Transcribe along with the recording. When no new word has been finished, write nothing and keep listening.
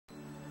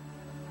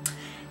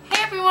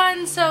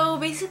everyone! So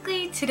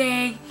basically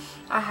today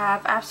I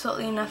have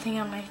absolutely nothing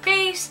on my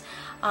face.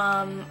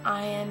 I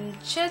am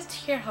just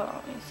here. Hold on,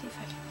 let me see if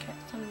I can get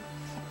some.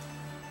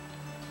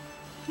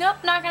 Nope,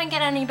 not gonna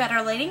get any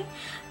better lighting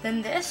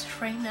than this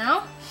right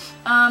now.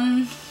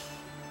 I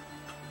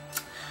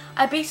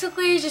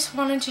basically just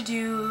wanted to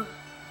do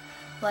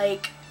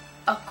like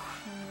a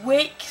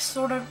quick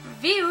sort of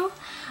review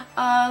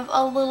of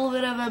a little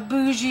bit of a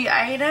bougie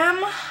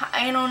item.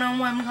 I don't know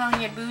why I'm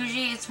calling it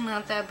bougie. It's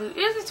not that bougie.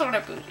 It's sort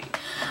of bougie.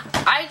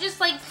 I just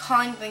like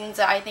calling things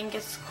that I think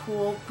is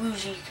cool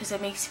bougie because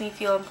it makes me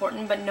feel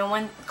important, but no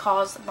one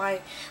calls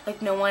my,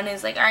 like, no one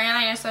is like,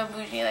 Ariana, you're so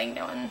bougie. Like,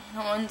 no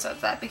one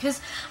says that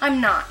because I'm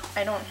not.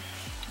 I don't.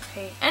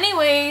 Okay.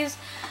 Anyways,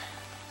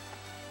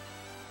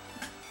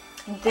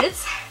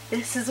 this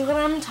is what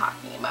I'm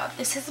talking about.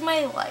 This is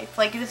my life.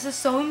 Like, this is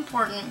so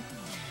important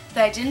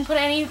that I didn't put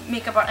any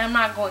makeup on. I'm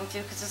not going to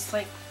because it's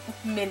like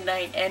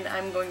midnight and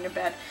I'm going to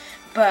bed.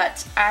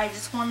 But I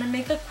just want to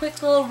make a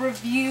quick little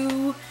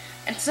review.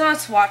 And it's not a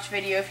swatch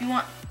video. If you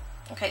want,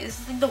 okay, this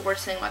is like the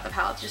worst thing about the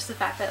palette. Just the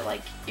fact that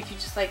like if you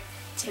just like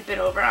tip it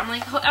over, I'm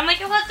like look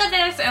at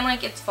this, and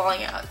like it's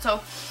falling out.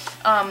 So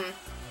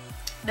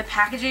the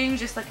packaging,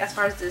 just like as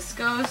far as this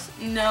goes,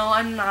 no,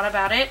 I'm not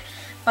about it.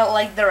 But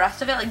like the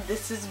rest of it, like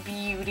this is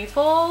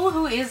beautiful.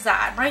 Who is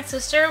that? My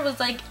sister was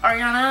like,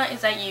 Ariana,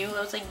 is that you?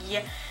 I was like,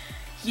 yeah,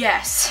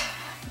 yes,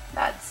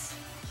 that's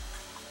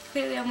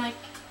clearly. I'm like,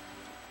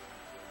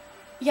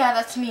 yeah,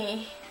 that's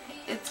me.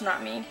 It's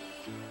not me.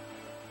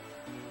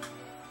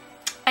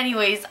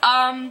 Anyways,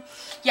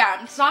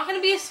 yeah, it's not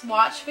gonna be a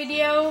swatch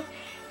video.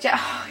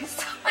 Oh,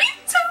 it's so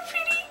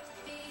pretty.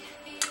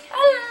 I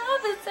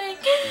love this thing.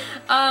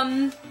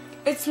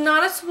 It's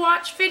not a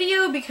swatch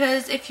video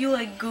because if you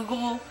like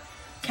Google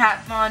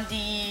Kat Von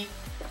D,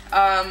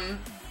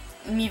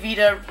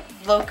 Vida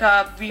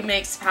Loca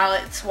remix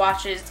palette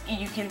swatches,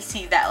 you can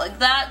see that. Like,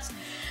 that's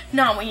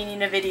not what you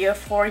need a video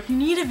for. You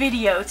need a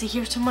video to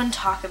hear someone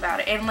talk about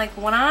it. And like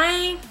when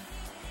I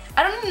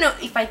don't even know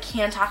if I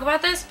can talk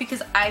about this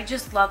because I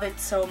just love it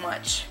so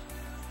much.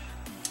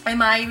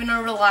 Am I even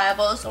a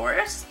reliable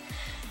source?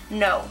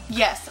 No.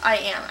 Yes, I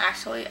am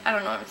actually. I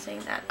don't know if I'm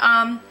saying that.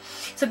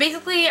 So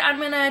basically I'm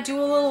gonna do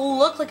a little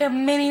look, like a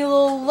mini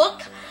little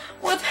look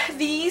with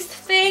these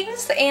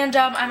things, and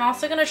I'm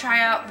also gonna try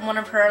out one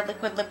of her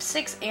liquid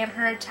lipsticks and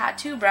her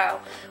tattoo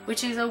brow,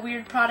 which is a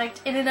weird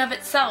product in and of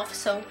itself,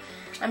 so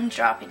I'm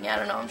dropping it. I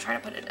don't know, I'm trying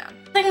to put it down.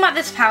 The thing about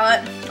this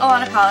palette, a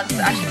lot of palettes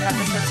actually have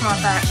this, so it's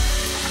not that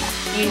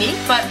unique,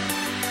 but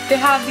they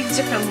have these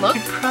different looks.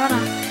 Good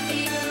product.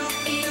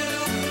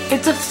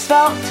 It's a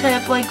felt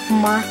tip like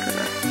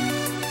marker.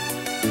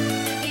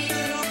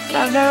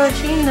 I've never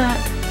seen that.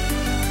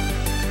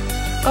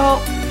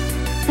 Oh.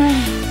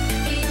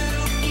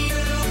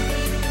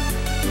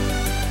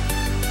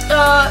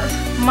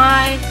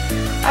 My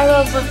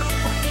eyebrows look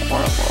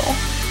horrible.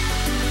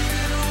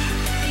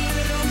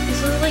 This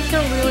is like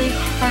a really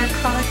hard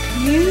product to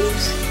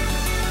use.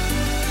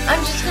 I'm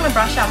just gonna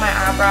brush out my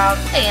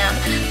eyebrows and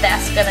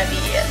that's gonna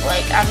be it.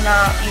 Like, I'm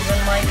not even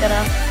like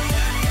gonna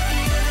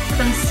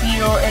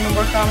conceal and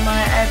work on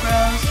my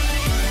eyebrows.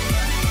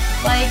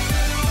 Like,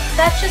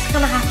 that's just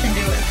gonna have to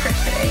do it for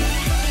today.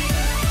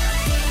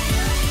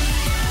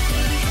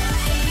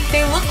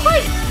 They look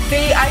like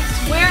I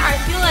swear, I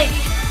feel like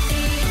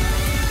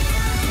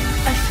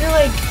these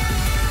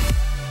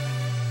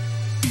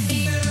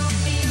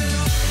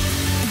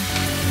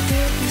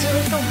are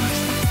like the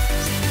worst things.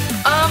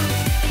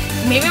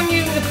 Maybe I'm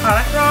using the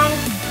product wrong.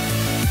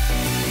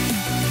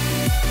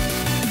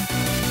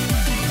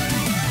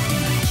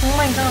 Oh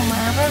my god, my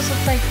eyebrows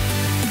look like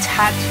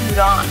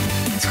tattooed on.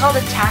 It's called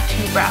a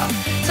tattoo brow.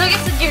 So I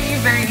guess it gives you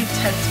a very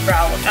intense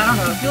brow look. I don't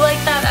know, if you like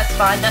that, that's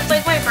fine. That's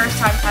like my first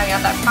time trying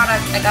out that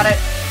product. I got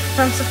it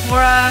from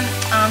Sephora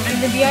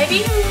during the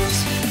BIB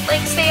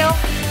like sale.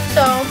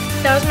 So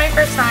that was my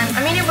first time.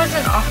 I mean, it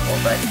wasn't awful,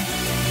 but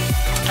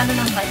I don't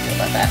know how I feel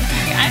about that.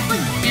 I've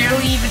like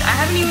barely even, I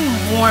haven't even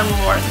worn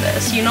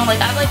this, you know, like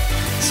I've like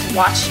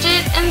swatched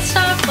it and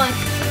stuff, like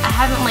I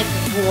haven't like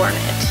worn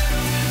it.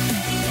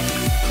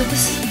 So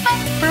this is my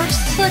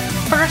first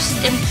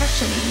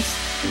impressions.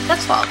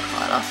 That's what I'll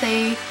call it. I'll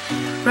say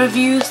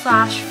review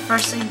 /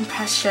 first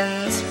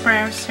impressions.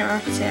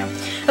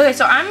 Okay,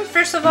 so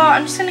first of all,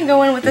 I'm just gonna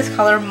go in with this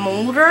color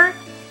Molder.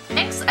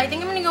 Next, I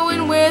think I'm gonna go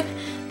in with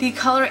the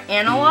color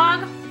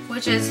Analog,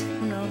 which is,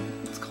 no,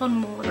 it's called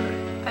Molder.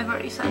 I've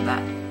already said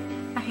that.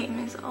 I hate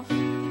myself.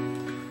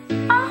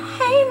 I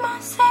hate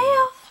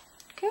myself.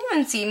 Can you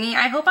even see me?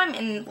 I hope I'm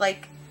in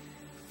like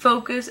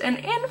focus and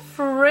in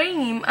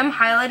frame. I'm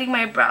highlighting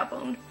my brow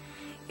bone.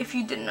 If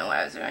you didn't know what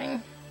I was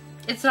doing.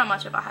 It's not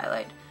much of a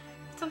highlight.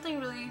 It's something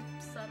really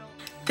subtle.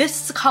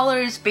 This color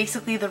is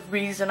basically the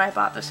reason I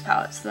bought this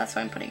palette, so that's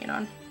why I'm putting it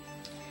on.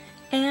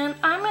 And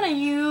I'm gonna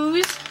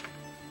use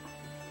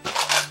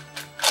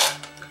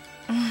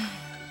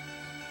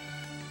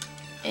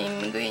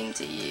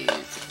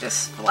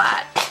this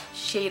flat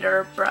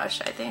shader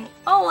brush, I think.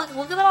 Oh,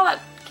 look at all that.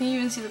 Can you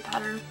even see the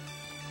pattern?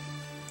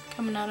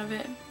 coming out of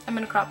it. I'm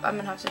gonna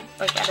have to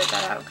like edit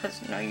that out because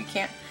no, you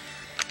can't.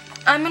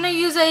 I'm gonna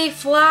use a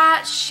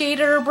flat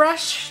shader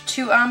brush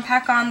to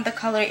pack on the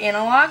color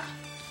Analog,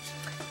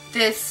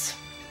 this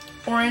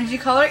orangey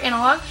color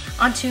Analog,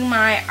 onto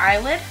my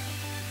eyelid.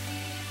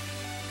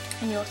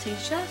 And you'll see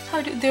just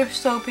how they're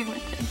so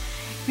pigmented.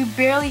 You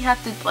barely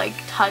have to like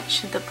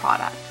touch the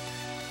product.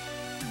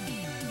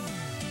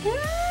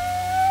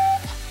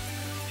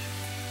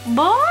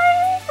 Boy,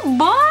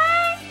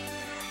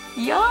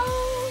 yes.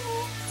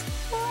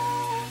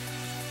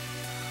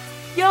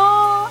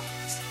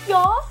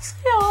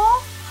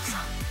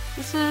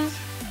 This is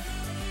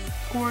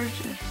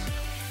gorgeous.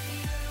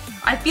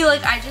 I feel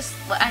like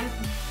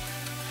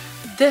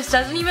this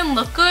doesn't even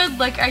look good.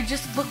 Like I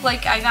just look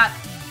like I got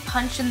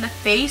punched in the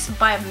face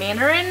by a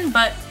Mandarin,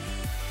 but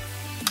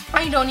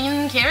I don't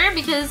even care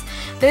because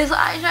this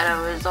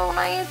eyeshadow is so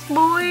nice,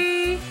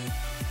 boy.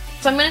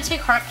 So I'm gonna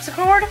take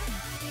harpsichord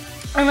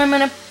and I'm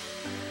gonna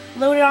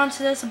load it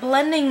onto this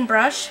blending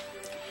brush.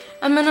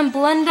 I'm gonna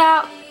blend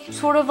out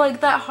sort of like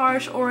that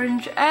harsh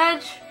orange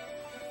edge.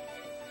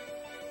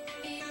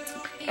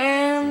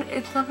 And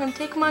it's not gonna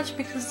take much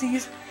because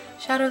these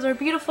shadows are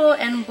beautiful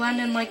and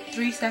blend in like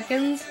 3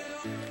 seconds.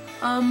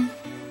 Can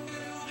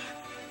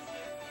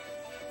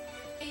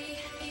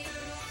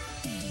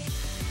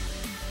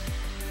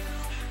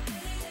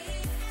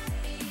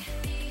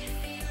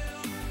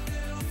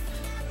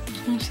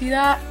you see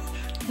that?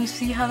 Can you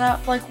see how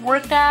that like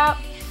worked out?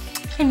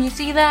 Can you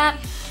see that?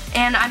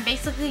 And I'm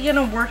basically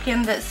gonna work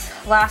in this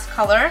last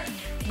color,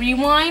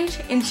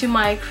 Rewind, into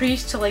my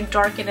crease to like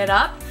darken it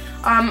up.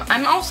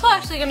 I'm also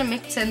actually gonna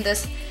mix in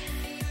this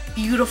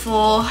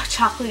beautiful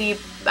chocolatey,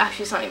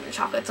 actually it's not even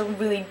chocolate, it's a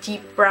really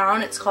deep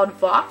brown. It's called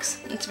Vox.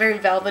 It's very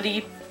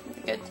velvety,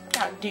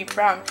 deep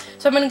brown.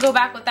 So I'm gonna go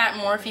back with that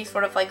Morphe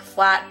sort of like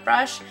flat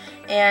brush,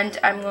 and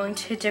I'm going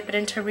to dip it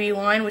into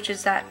Rewind, which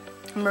is that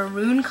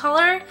maroon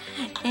color,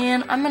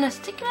 and I'm gonna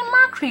stick it in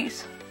my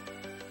crease.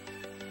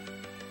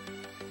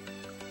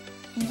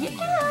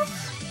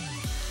 Yes!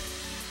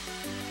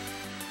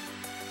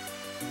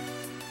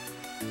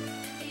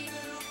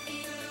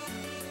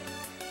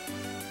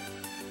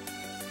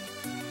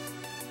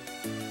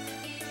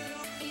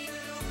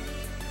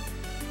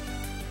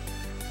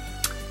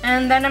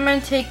 And then I'm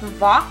gonna take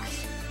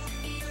Vox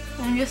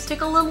and just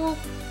stick a little,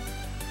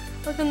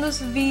 like in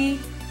this V,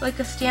 like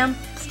a stamped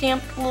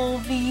little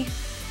V.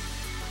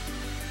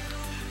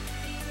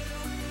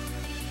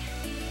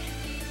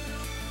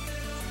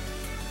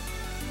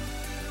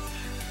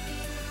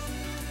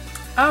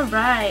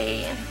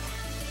 Alright,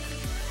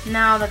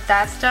 now that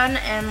that's done,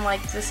 and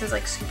like this is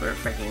like super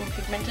freaking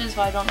pigmented,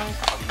 so I don't know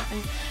if I'll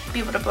even be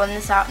able to blend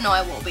this out. No,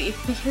 I will be,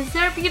 because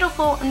they're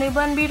beautiful and they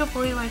blend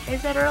beautifully, like I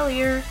said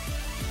earlier.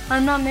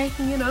 I'm not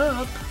making it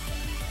up.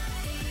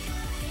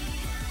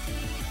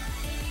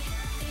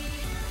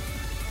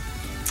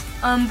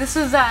 This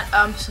is that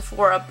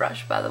Sephora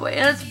brush, by the way,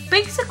 and it's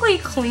basically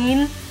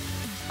clean.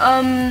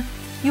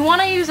 You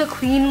want to use a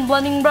clean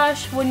blending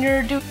brush when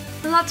you're doing,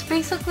 and that's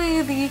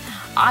basically the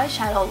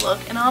eyeshadow look,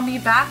 and I'll be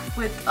back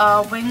with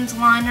winged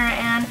liner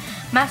and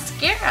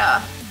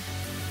mascara.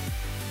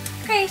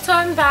 Okay, so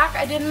I'm back.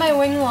 I did my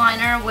wing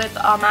liner with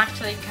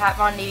actually Kat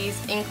Von D's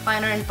ink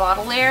liner in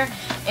Baudelaire,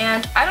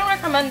 and I don't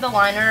recommend the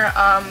liner.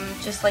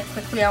 Just like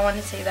quickly, I want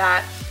to say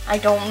that I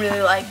don't really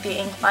like the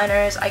ink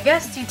liners. I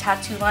guess the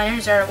tattoo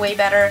liners are way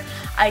better.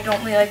 I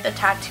don't really like the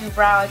tattoo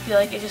brow. I feel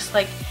like it just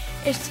like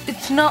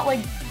it's not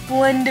like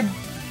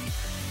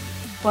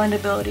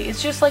blendability.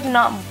 It's just like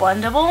not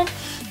blendable,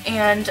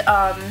 and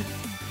I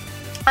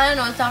don't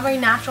know, it's not very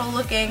natural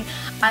looking.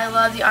 I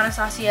love the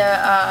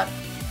Anastasia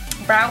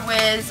Brow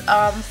Wiz,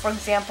 for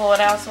example,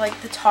 and I also like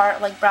the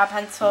Tarte like brow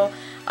pencil.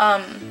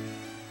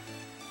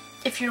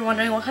 If you're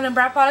wondering what kind of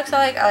brow products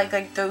I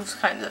like those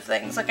kinds of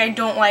things. Like I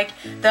don't like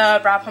the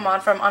brow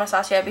pomade from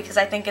Anastasia because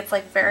I think it's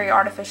like very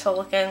artificial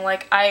looking.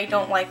 Like I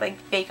don't like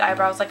fake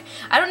eyebrows. Like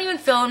I don't even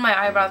fill in my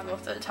eyebrows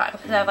most of the time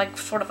because I have like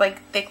sort of like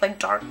thick like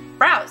dark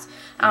brows.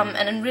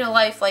 And in real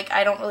life, like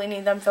I don't really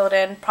need them filled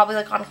in. Probably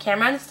like on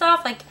camera and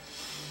stuff, like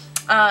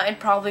it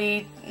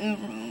probably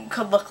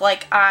could look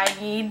like I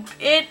need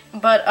it,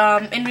 but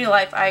in real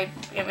life, I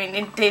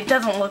mean it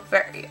doesn't look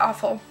very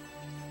awful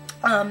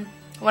when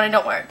I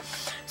don't wear it.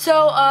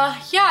 So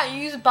yeah, I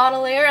used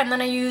Baudelaire, and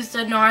then I used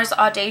the Nars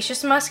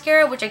Audacious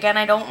mascara, which again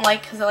I don't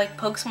like because it like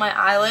pokes my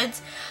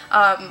eyelids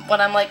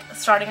when I'm like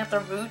starting at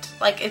the root.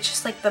 Like it's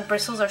just like the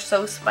bristles are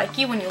so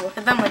spiky when you look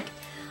at them. Like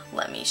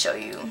let me show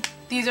you.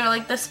 These are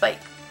like the spikiest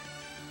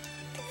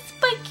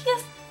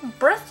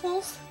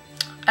bristles.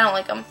 I don't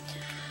like them.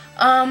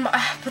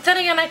 But then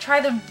again, I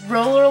tried the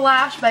Roller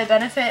Lash by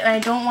Benefit, and I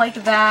don't like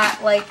that.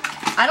 Like,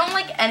 I don't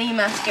like any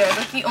mascara.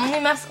 Like, the only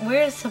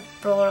where is the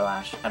Roller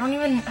Lash? I don't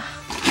even,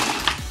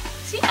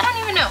 see, I don't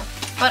even know.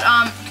 But,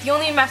 the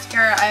only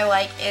mascara I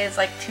like is,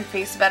 like, Too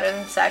Faced Better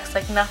Than Sex.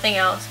 Like, nothing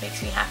else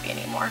makes me happy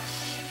anymore.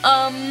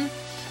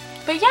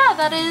 But yeah,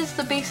 that is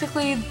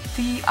basically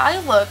the eye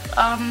look.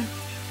 I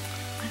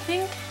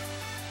think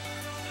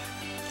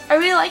I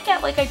really like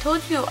it. Like I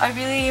told you, I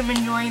really am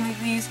enjoying like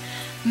these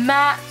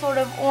matte sort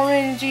of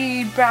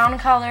orangey brown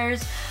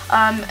colors.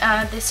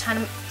 This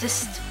time,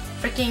 just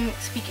freaking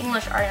speak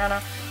English,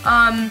 Ariana.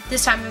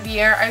 This time of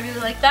year, I really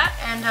like that.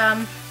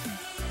 And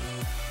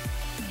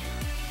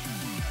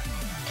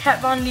Kat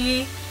Von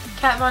D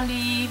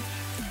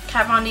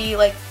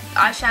like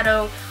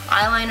eyeshadow,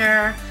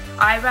 eyeliner,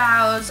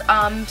 eyebrows.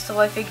 So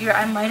I figure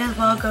I might as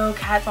well go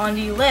Kat Von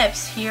D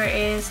lips. Here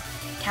is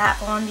Kat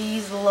Von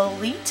D's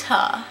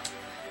Lolita.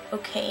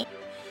 Okay.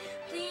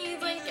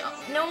 Please, like,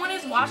 no one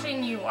is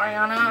watching you,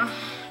 Ariana.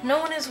 No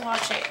one is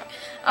watching.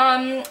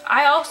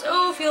 I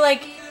also feel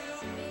like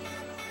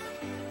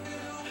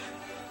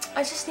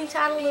I just need to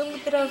add a little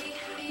bit of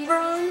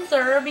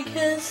bronzer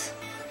because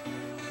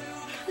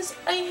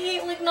I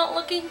hate like not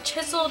looking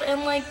chiseled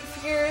and like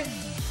fierce,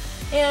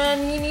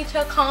 and you need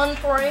to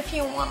contour if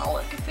you want to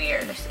look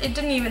fierce. It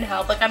didn't even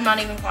help. Like, I'm not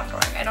even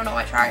contouring. I don't know.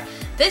 I tried.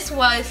 This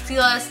was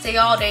Stila's Stay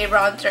All Day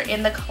bronzer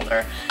in the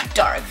color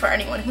dark for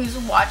anyone who's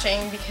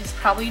watching, because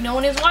probably no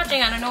one is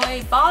watching. I don't know why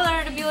I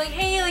bother to be like,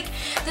 hey, like,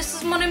 this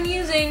is what I'm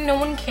using. No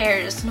one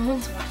cares. No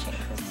one's watching.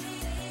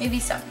 Maybe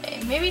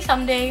someday. Maybe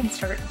someday.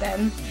 Insert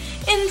them.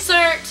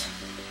 Insert.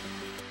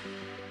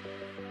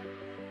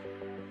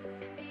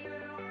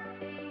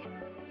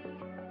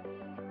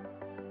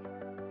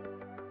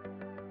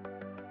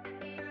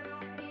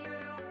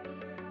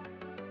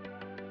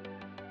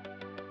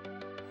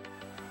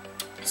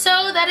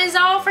 So that is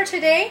all for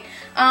today.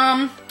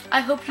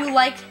 I hope you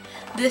liked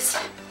this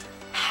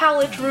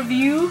palette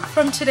review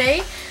from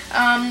today.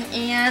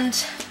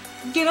 And,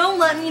 you know,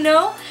 let me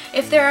know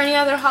if there are any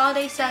other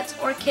holiday sets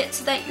or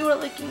kits that you are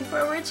looking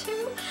forward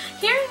to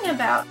hearing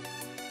about.